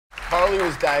Carly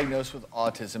was diagnosed with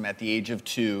autism at the age of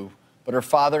 2, but her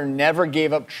father never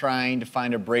gave up trying to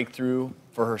find a breakthrough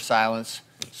for her silence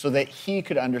so that he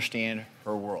could understand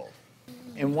her world.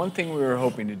 And one thing we were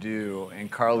hoping to do,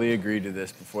 and Carly agreed to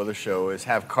this before the show, is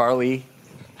have Carly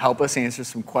help us answer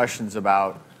some questions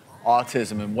about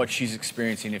autism and what she's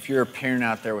experiencing. If you're a parent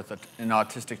out there with an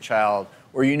autistic child,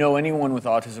 or you know anyone with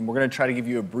autism, we're going to try to give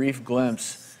you a brief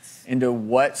glimpse into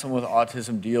what someone with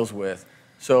autism deals with.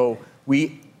 So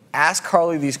we asked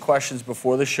Carly these questions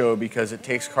before the show because it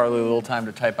takes Carly a little time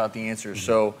to type out the answers.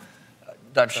 So,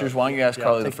 Dr. Shears, why don't you ask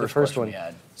Carly the first question we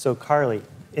had? So, Carly,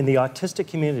 in the autistic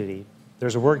community,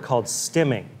 there's a word called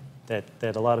stimming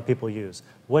that a lot of people use.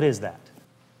 What is that?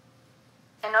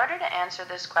 In order to answer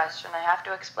this question, I have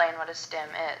to explain what a stim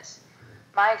is.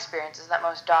 My experience is that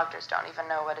most doctors don't even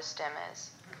know what a stim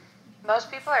is.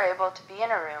 Most people are able to be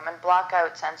in a room and block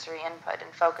out sensory input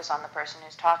and focus on the person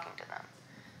who's talking to them.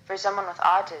 For someone with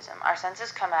autism, our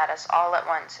senses come at us all at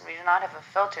once, and we do not have a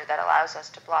filter that allows us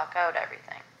to block out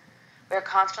everything. We are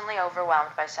constantly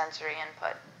overwhelmed by sensory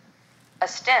input. A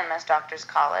stim, as doctors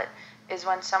call it, is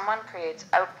when someone creates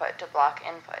output to block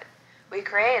input. We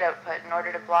create output in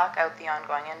order to block out the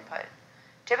ongoing input.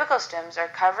 Typical stims are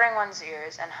covering one's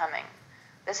ears and humming.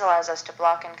 This allows us to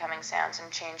block incoming sounds and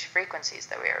change frequencies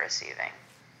that we are receiving.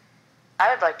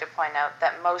 I would like to point out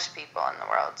that most people in the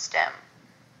world stim.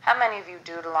 How many of you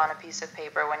doodle on a piece of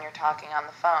paper when you're talking on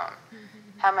the phone?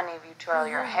 How many of you twirl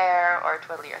your hair or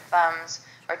twiddle your thumbs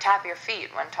or tap your feet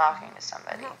when talking to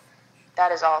somebody?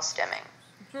 That is all stimming.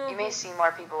 You may see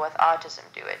more people with autism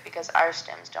do it because our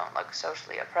stims don't look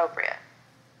socially appropriate.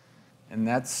 And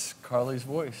that's Carly's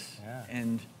voice. Yeah.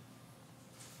 And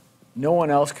no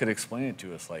one else could explain it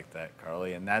to us like that,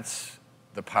 Carly. And that's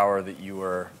the power that you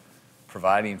are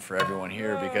providing for everyone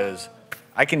here, because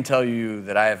I can tell you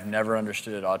that I have never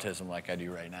understood autism like I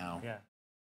do right now. Yeah.